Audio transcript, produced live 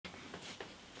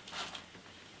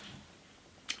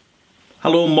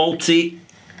Hello, malty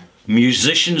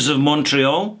musicians of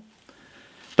Montreal.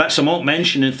 That's a malt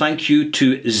mention, and thank you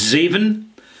to Zaven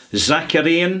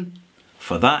Zacharian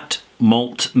for that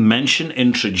malt mention,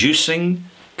 introducing,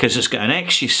 because it's got an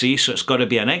X, you see, so it's got to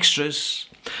be an extras.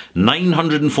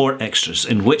 904 extras,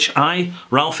 in which I,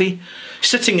 Ralphie,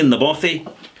 sitting in the bothy,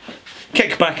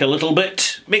 kick back a little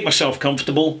bit, make myself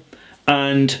comfortable,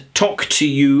 and talk to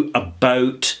you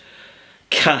about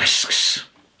casks.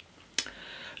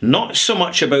 Not so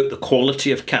much about the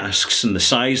quality of casks and the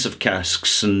size of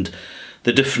casks and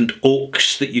the different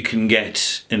oaks that you can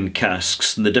get in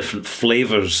casks and the different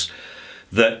flavours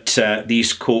that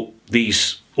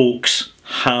these oaks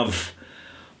have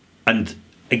and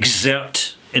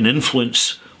exert an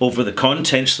influence over the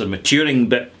contents of the maturing,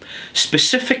 but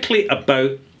specifically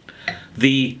about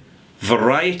the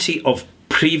variety of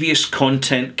previous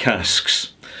content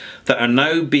casks that are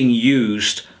now being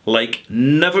used like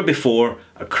never before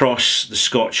across the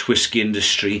Scotch whisky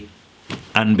industry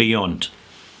and beyond.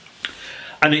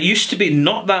 And it used to be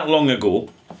not that long ago,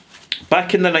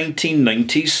 back in the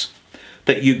 1990s,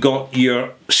 that you got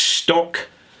your stock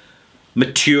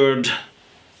matured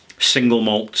single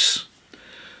malts,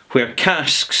 where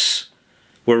casks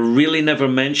were really never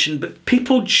mentioned, but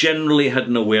people generally had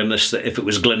an awareness that if it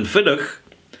was Glenfiddich,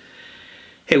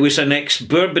 it was an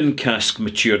ex-bourbon cask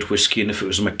matured whisky, and if it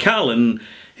was Macallan,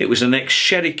 it was an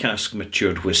ex-sherry cask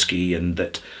matured whisky, and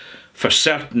that for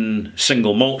certain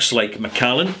single malts like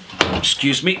Macallan,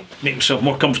 excuse me, make myself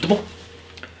more comfortable,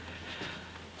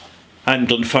 and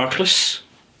Glenfarclas,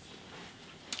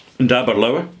 and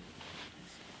Aberlour,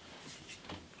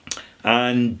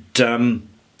 and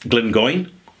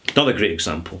Glengoyne, another great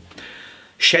example.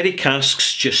 Sherry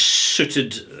casks just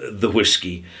suited the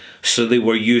whisky, so they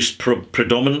were used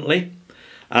predominantly,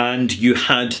 and you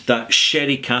had that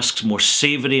sherry cask's more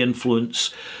savoury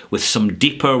influence with some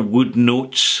deeper wood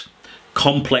notes,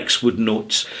 complex wood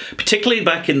notes, particularly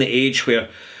back in the age where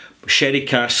sherry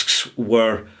casks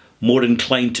were more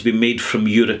inclined to be made from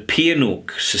European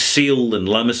oak, Cecile and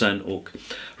Lamazan oak,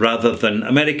 rather than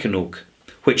American oak,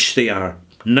 which they are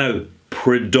now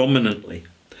predominantly.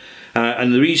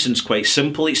 And the reason's quite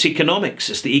simple. It's economics.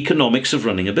 It's the economics of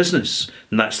running a business,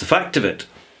 and that's the fact of it.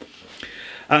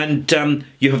 And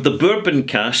you have the bourbon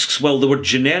casks. Well, they were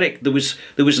generic. There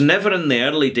was never in the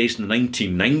early days in the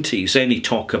 1990s any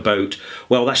talk about,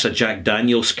 well, that's a Jack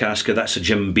Daniel's cask or that's a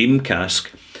Jim Beam cask.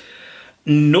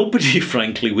 Nobody,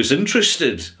 frankly, was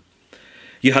interested.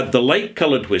 You had the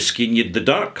light-coloured whisky and you had the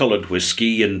dark-coloured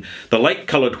whisky, and the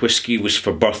light-coloured whisky was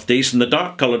for birthdays and the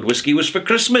dark-coloured whisky was for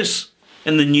Christmas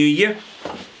and the New Year.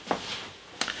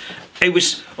 It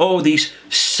was, oh, these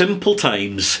simple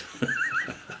times.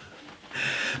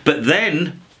 But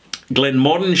then,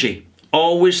 Glenmorangie,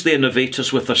 always the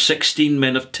innovators with their 16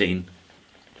 men of Tain.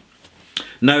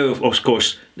 Now, of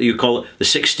course, you call it the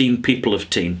 16 people of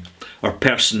Tain, or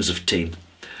persons of Tain.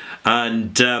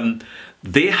 And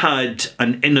they had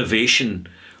an innovation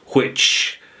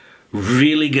which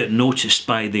really got noticed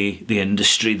by the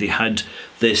industry. They had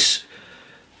this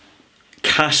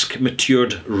cask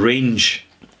matured range,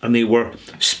 and they were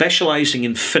specialising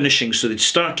in finishing. So they'd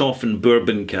start off in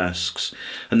bourbon casks,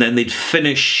 and then they'd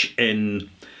finish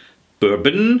in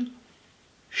bourbon,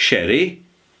 sherry,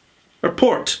 or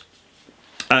port.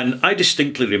 And I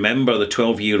distinctly remember the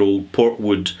 12-year-old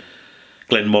Portwood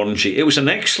Glenmorangie. It was an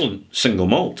excellent single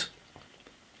malt.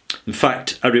 In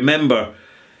fact, I remember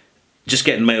just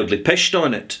getting mildly pished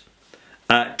on it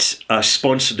at a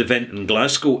sponsored event in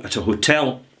Glasgow at a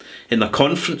hotel in the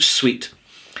conference suite,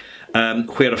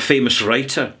 where a famous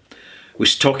writer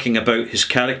was talking about his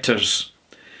characters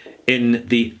in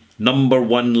the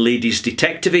 #1 Ladies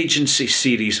Detective Agency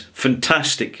series.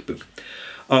 Fantastic book.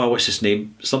 Oh, what's his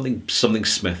name? Something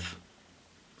Smith.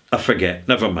 I forget,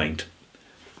 never mind.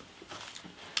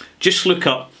 Just look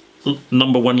up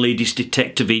 #1 Ladies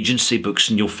Detective Agency books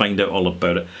and you'll find out all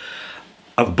about it.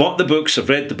 I've bought the books, I've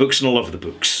read the books, and I love the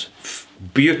books.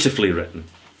 Beautifully written.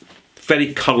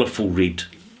 Very colourful read.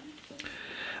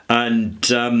 And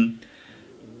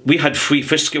we had free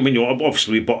fiscal. I mean,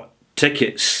 obviously we bought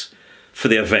tickets for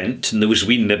the event, and there was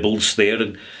wee nibbles there.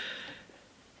 And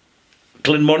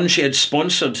Glenmorangie had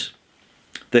sponsored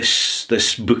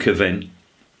this book event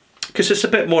because it's a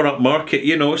bit more upmarket,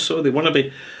 you know. So they want to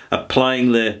be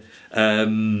applying the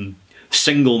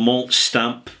single malt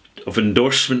stamp of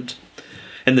endorsement.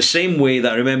 In the same way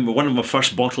that I remember one of my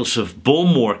first bottles of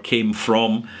Bowmore came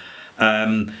from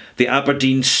the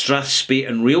Aberdeen Strathspey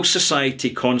and Rail Society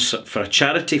concert for a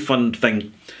charity fund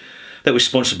thing that was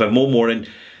sponsored by Bowmore. And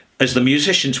as the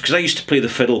musicians, because I used to play the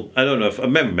fiddle, I don't know if I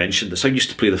remember mentioned this, I used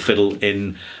to play the fiddle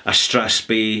in a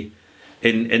Strathspey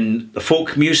in the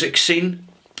folk music scene,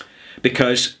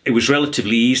 because it was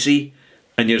relatively easy,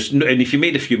 and if you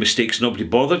made a few mistakes, nobody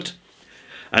bothered.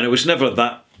 And I was never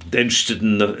that interested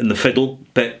in the fiddle,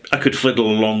 but I could fiddle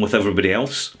along with everybody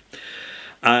else.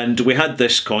 And we had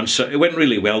this concert. It went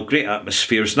really well, great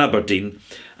atmosphere. It was in Aberdeen,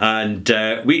 and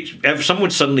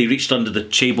someone suddenly reached under the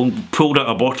table and pulled out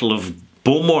a bottle of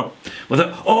Bowmore with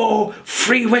it. Oh,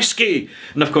 free whiskey!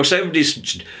 And of course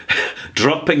everybody's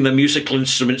dropping the musical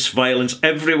instruments, violins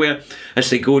everywhere as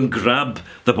they go and grab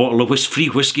the bottle of free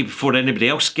whiskey before anybody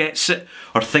else gets it,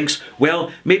 or thinks,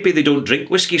 well, maybe they don't drink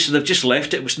whiskey, so they've just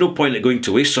left it. There was no point in going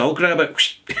to waste, so I'll grab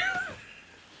it.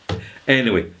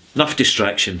 Anyway, enough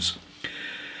distractions.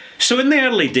 So in the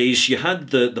early days, you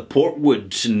had the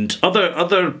Portwoods, and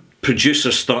other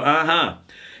producers thought, aha,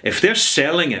 if they're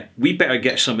selling it, we better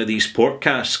get some of these port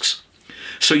casks.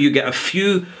 So you get a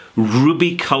few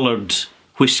ruby-coloured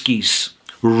whiskies,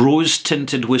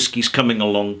 rose-tinted whiskies coming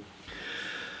along.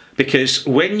 Because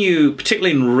when you,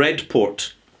 particularly in red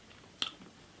port,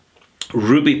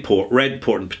 ruby port, red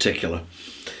port in particular,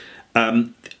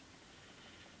 the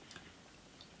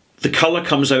colour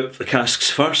comes out of the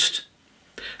casks first,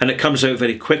 and it comes out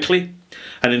very quickly.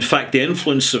 And in fact, the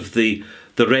influence of the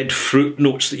red fruit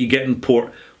notes that you get in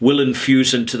port will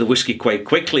infuse into the whiskey quite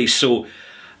quickly. So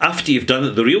after you've done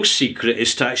it, the real secret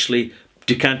is to actually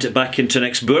decant it back into an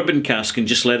ex-bourbon cask and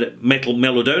just let it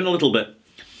mellow down a little bit.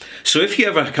 So if you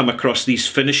ever come across these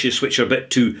finishes which are a bit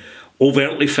too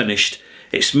overtly finished,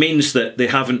 it means that they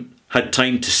haven't had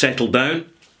time to settle down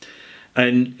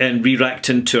and re-racked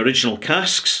into original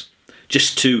casks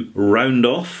just to round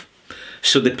off.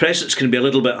 So the presence can be a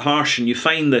little bit harsh, and you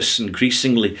find this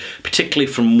increasingly,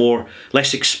 particularly from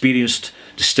less experienced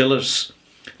distillers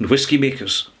and whiskey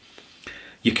makers.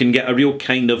 You can get a real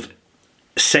kind of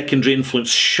secondary influence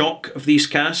shock of these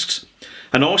casks.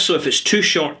 And also, if it's too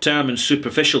short term and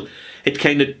superficial, it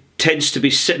kind of tends to be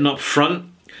sitting up front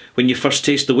when you first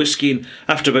taste the whiskey, and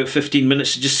after about 15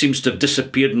 minutes it just seems to have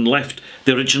disappeared and left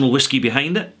the original whiskey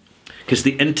behind it, because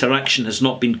the interaction has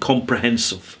not been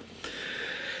comprehensive.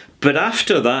 But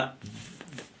after that,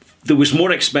 there was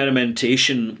more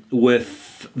experimentation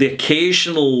with the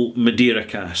occasional Madeira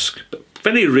cask, but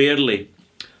very rarely,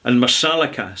 and Marsala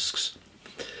casks.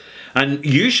 And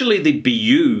usually they'd be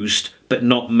used but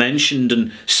not mentioned,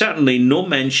 and certainly no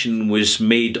mention was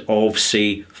made of,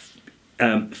 say,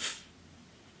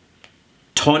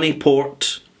 tawny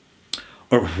port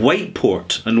or white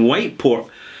port. And white port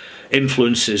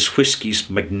influences whiskies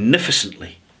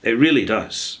magnificently. It really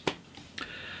does.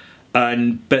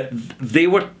 But they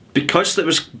were, because there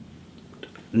was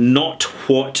not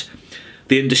what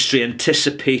the industry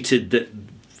anticipated that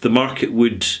the market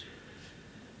would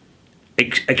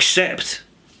accept,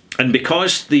 and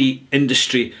because the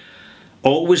industry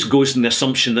always goes in the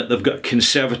assumption that they've got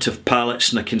conservative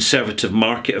palates and a conservative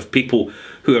market of people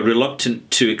who are reluctant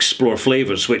to explore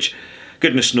flavours, which,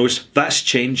 goodness knows, that's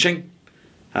changing.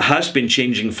 It has been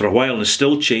changing for a while and is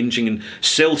still changing, and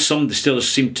still some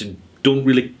distillers don't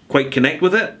really quite connect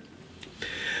with it.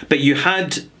 But you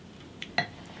had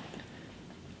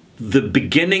the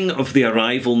beginning of the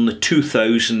arrival in the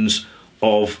 2000s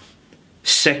of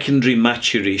secondary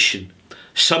maturation.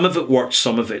 Some of it worked,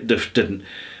 some of it didn't.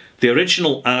 The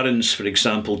original Arons, for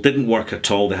example, didn't work at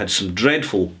all. They had some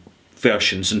dreadful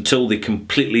versions until they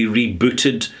completely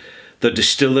rebooted the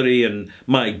distillery, and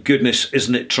my goodness,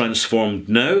 isn't it transformed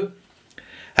now?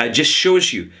 It just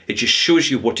shows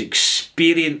you what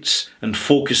experience and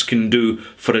focus can do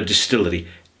for a distillery,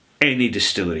 any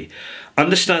distillery.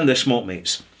 Understand this, malt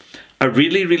mates. A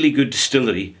really, really good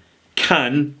distillery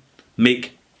can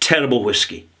make terrible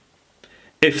whiskey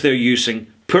if they're using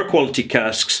poor quality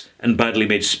casks and badly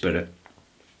made spirit.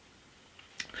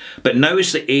 But now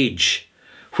is the age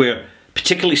where,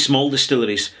 particularly small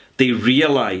distilleries, they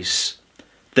realise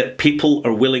that people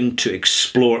are willing to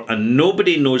explore, and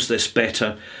nobody knows this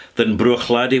better than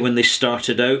Bruichladdich when they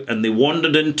started out, and they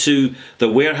wandered into the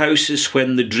warehouses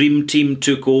when the Dream Team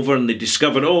took over, and they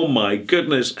discovered, oh my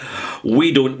goodness,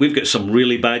 we've got some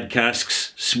really bad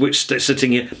casks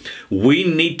sitting here. We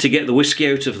need to get the whiskey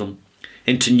out of them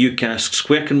into new casks.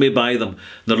 Where can we buy them?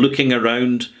 They're looking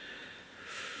around.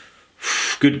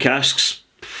 Good casks,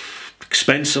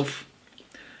 expensive.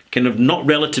 Kind of not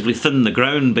relatively thin in the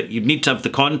ground, but you'd need to have the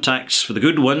contacts for the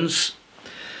good ones.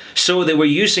 So they were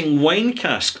using wine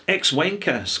casks, ex-wine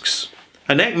casks.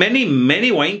 And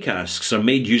many wine casks are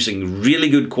made using really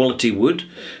good quality wood.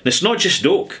 And it's not just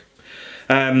oak.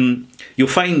 You'll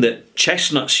find that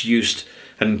chestnut's used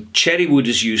and cherry wood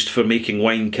is used for making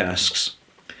wine casks.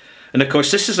 And of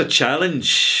course this is a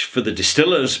challenge for the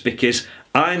distillers, because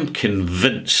I'm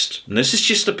convinced, and this is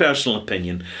just a personal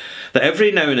opinion, that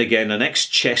every now and again an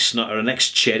ex-chestnut or an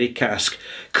ex-cherry cask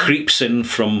creeps in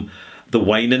from the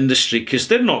wine industry, because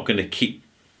they're not going to keep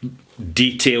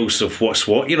details of what's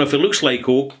what. You know, if it looks like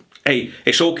oak, hey,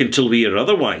 it's oak until we hear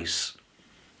otherwise.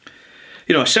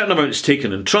 You know, a certain amount is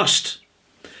taken in trust.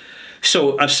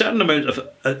 So a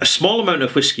small amount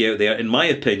of whiskey out there, in my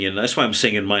opinion, that's why I'm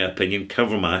saying in my opinion,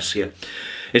 cover my ass here,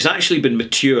 it's actually been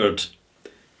matured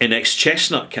in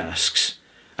ex-chestnut casks,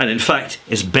 and in fact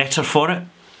is better for it.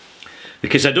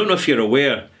 Because I don't know if you're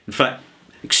aware, in fact,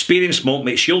 experienced malt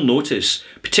mates, you'll notice,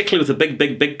 particularly with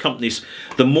the big companies,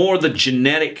 the more the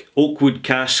generic oak wood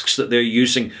casks that they're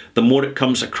using, the more it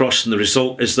comes across, and the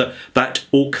result is that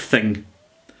oak thing,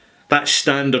 that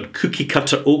standard cookie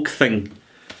cutter oak thing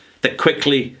that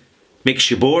quickly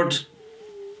makes you bored.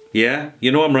 Yeah,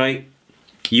 you know I'm right.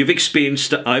 You've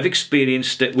experienced it, I've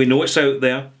experienced it, we know it's out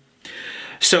there.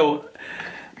 So,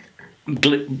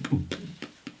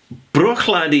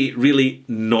 Bruichladdich really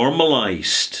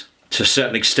normalised, to a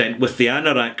certain extent, with the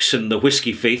anoraks and the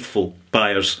whisky faithful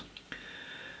buyers,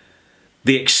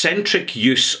 the eccentric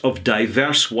use of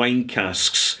diverse wine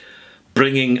casks,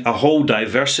 bringing a whole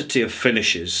diversity of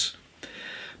finishes.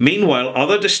 Meanwhile,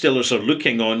 other distillers are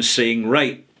looking on saying,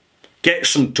 right, get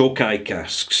some Tokai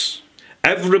casks.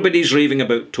 Everybody's raving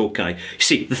about Tokai.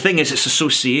 See, the thing is, it's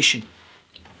association.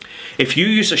 If you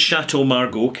use a Chateau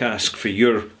Margaux cask for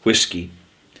your whisky,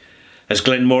 as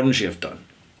Glenmorangie have done,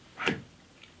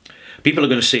 people are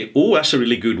going to say, oh, that's a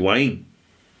really good wine.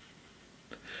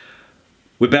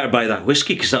 We better buy that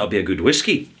whisky because that'll be a good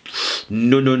whisky.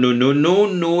 No, no, no, no, no,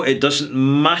 no. It doesn't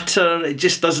matter. It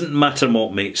just doesn't matter,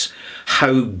 malt mates,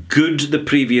 how good the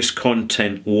previous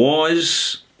content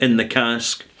was in the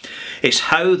cask. It's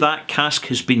how that cask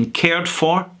has been cared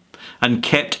for and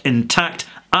kept intact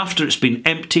after it's been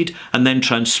emptied and then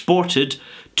transported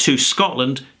to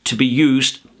Scotland to be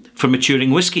used for maturing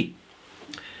whisky.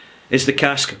 Is the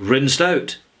cask rinsed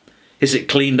out? Is it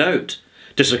cleaned out?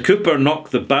 Does a cooper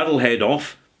knock the barrel head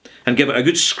off and give it a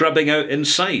good scrubbing out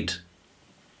inside?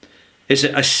 Is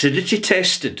it acidity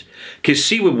tested? Because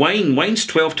see, with wine, wine's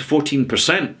 12 to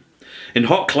 14%. In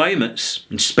hot climates,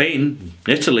 in Spain,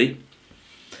 Italy,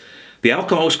 the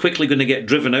alcohol's quickly going to get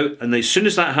driven out, and as soon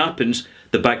as that happens,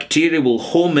 the bacteria will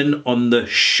home in on the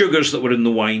sugars that were in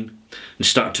the wine and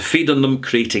start to feed on them,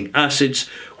 creating acids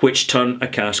which turn a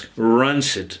cask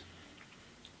rancid.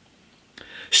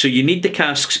 So you need the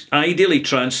casks ideally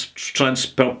transported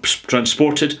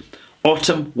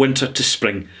autumn, winter to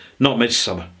spring, not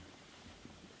midsummer.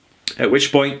 At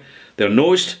which point they're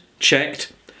nosed,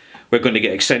 checked. We're going to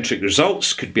get eccentric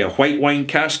results. Could be a white wine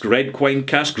cask, red wine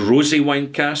cask, rosy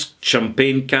wine cask,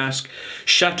 champagne cask,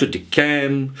 Chateau de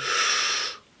Caen,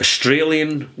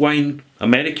 Australian wine,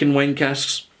 American wine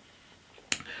casks.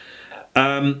 What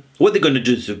are they going to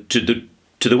do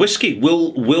to the whisky?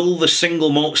 Will the single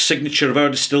malt signature of our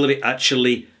distillery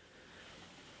actually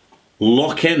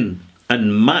lock in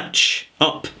and match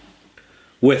up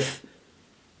with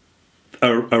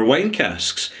our wine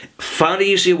casks? Far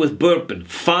easier with bourbon,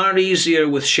 far easier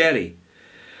with sherry.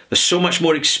 There's so much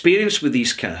more experience with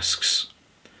these casks.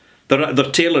 They're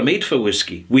tailor-made for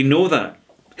whisky. We know that.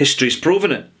 History's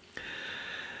proven it.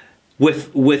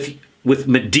 With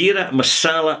Madeira,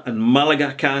 Masala and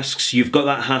Malaga casks, you've got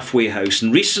that halfway house.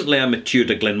 And recently I reviewed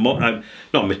a Glenmorangie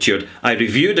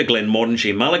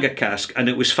Malaga cask, and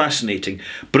it was fascinating.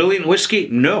 Brilliant whisky?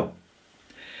 No.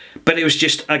 But it was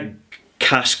just a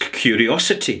cask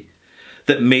curiosity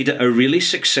that made it a really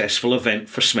successful event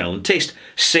for smell and taste.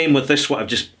 Same with this, what I've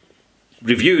just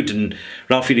reviewed in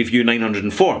Ralfy Review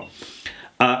 904.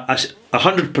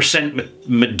 100%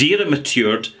 Madeira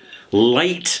matured,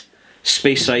 light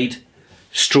Speyside,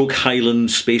 stroke Highland,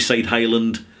 Speyside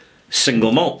Highland,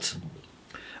 single malt.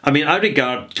 I mean, I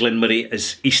regard Glenmorangie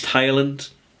as East Highland,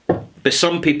 but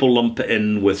some people lump it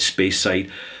in with Speyside.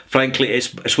 Frankly,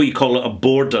 it's what you call it, a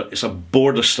border. It's a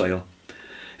border style,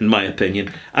 in my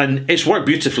opinion. And it's worked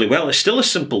beautifully well. It's still a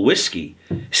simple whisky,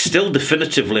 still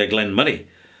definitively a Glenmorangie.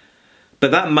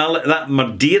 But that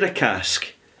Madeira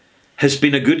cask has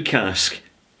been a good cask,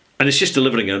 and it's just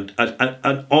delivering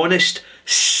an honest,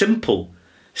 simple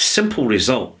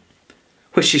result,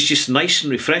 which is just nice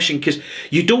and refreshing, because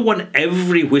you don't want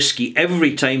every whisky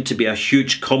every time to be a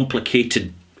huge,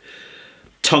 complicated,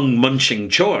 tongue-munching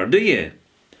chore, do you?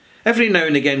 Every now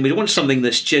and again we want something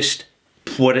that's just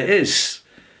what it is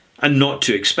and not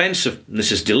too expensive, and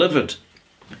this is delivered.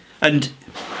 And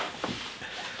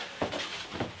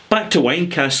back to wine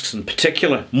casks in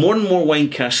particular, more and more wine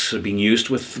casks are being used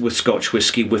with Scotch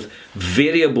whisky with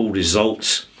variable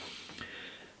results.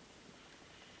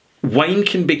 Wine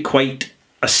can be quite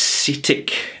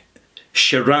acetic.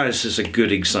 Shiraz is a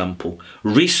good example.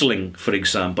 Riesling, for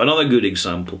example, another good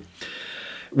example.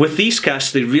 With these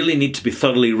casks, they really need to be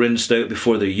thoroughly rinsed out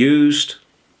before they're used.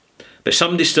 But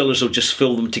some distillers will just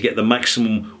fill them to get the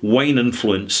maximum wine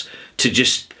influence, to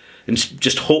just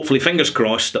hopefully, fingers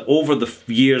crossed, that over the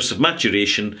years of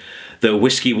maturation, the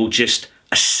whiskey will just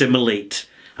assimilate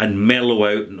and mellow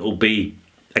out and it'll be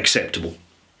acceptable.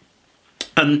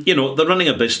 And, you know, they're running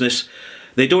a business.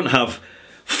 They don't have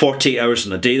 48 hours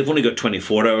in a day. They've only got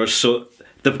 24 hours. So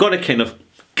they've got to kind of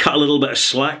cut a little bit of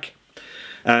slack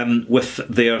with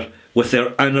their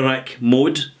anorak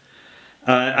mode.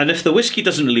 And if the whiskey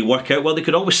doesn't really work out, well, they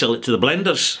could always sell it to the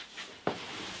blenders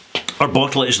or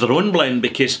bottle it as their own blend,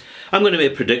 because I'm going to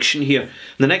make a prediction here. In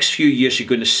the next few years, you're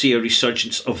going to see a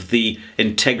resurgence of the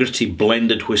integrity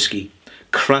blended whiskey,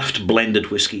 craft blended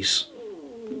whiskies.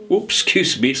 Oops,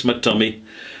 excuse me, it's my tummy.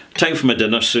 Time for my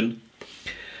dinner soon.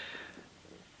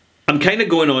 I'm kind of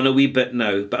going on a wee bit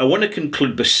now, but I want to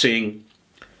conclude by saying,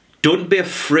 don't be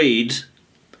afraid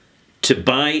to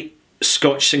buy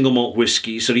Scotch single malt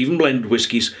whiskies or even blended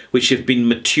whiskies which have been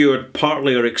matured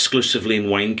partly or exclusively in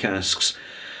wine casks.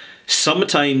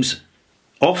 Sometimes,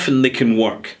 often they can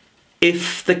work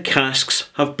if the casks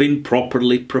have been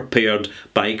properly prepared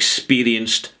by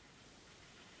experienced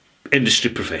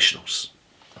industry professionals.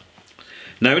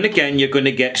 Now and again you're going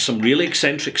to get some really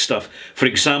eccentric stuff. For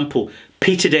example,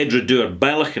 peated Edradour,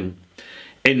 Bellachan,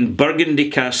 in Burgundy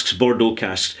casks, Bordeaux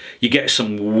casks, you get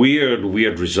some weird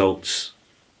results.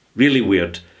 Really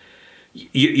weird.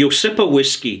 You'll sip a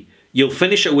whiskey, you'll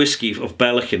finish a whiskey of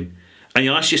Bellachan, and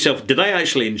you'll ask yourself, did I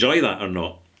actually enjoy that or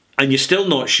not? And you're still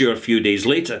not sure a few days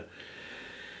later.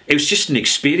 It was just an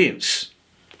experience.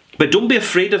 But don't be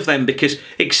afraid of them, because it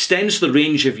extends the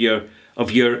range of your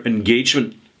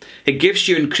engagement. It gives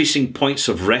you increasing points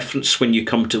of reference when you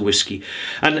come to whiskey.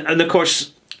 And of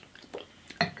course,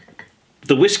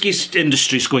 the whiskey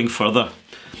industry is going further.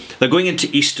 They're going into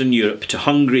Eastern Europe, to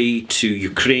Hungary, to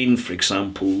Ukraine, for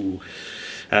example.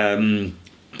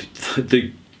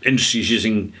 The industry is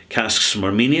using casks from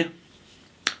Armenia,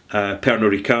 Pernod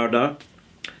Ricard,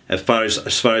 as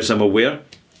far as I'm aware.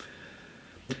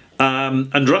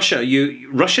 And Russia.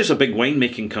 Russia's a big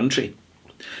winemaking country.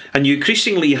 And you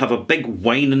increasingly have a big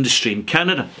wine industry in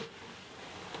Canada.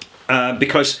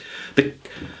 Because the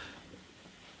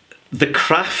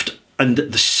craft and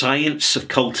the science of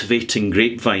cultivating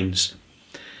grapevines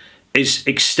is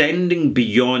extending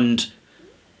beyond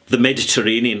the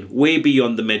Mediterranean, way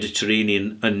beyond the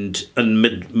Mediterranean and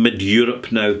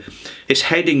mid-Europe now. It's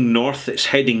heading north, it's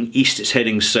heading east, it's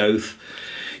heading south.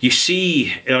 You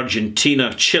see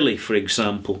Argentina, Chile, for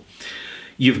example.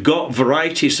 You've got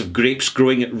varieties of grapes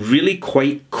growing at really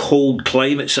quite cold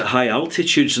climates at high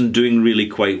altitudes and doing really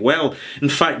quite well. In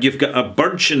fact, you've got a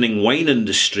burgeoning wine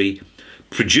industry,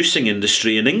 producing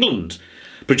industry in England,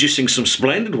 producing some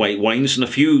splendid white wines and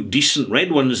a few decent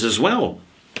red ones as well.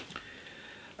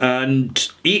 And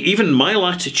even my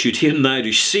latitude here in the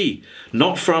Irish Sea,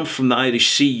 not far from the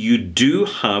Irish Sea, you do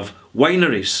have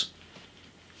wineries.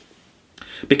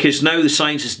 Because now the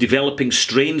science is developing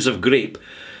strains of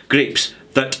grapes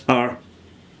that are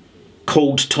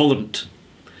cold tolerant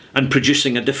and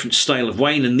producing a different style of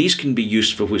wine, and these can be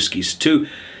used for whiskies too.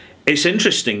 It's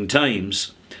interesting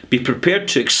times. Be prepared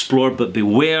to explore, but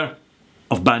beware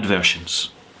of bad versions.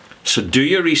 So do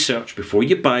your research before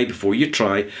you buy, before you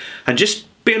try, and just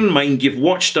bear in mind you've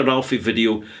watched a Ralfy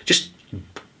video just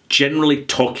generally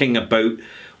talking about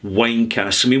wine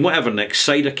casks. I mean, whatever next,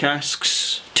 cider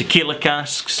casks, tequila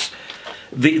casks,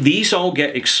 these all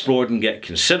get explored and get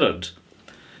considered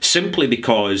simply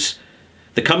because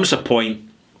there comes a point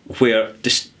where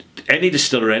any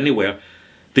distiller anywhere,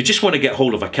 they just want to get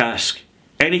hold of a cask,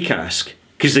 any cask,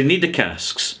 because they need the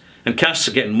casks, and casks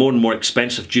are getting more and more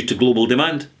expensive due to global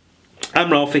demand. I'm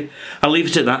Ralfy. I'll leave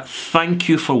it at that. Thank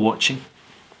you for watching.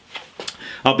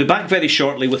 I'll be back very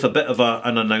shortly with a bit of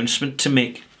an announcement to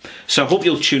make, so I hope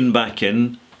you'll tune back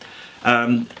in.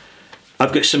 I've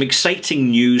got some exciting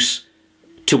news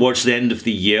towards the end of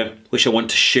the year which I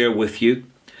want to share with you.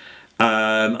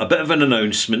 A bit of an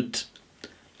announcement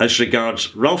as regards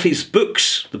Ralfy's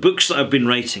books, the books that I've been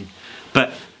writing,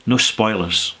 but no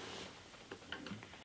spoilers.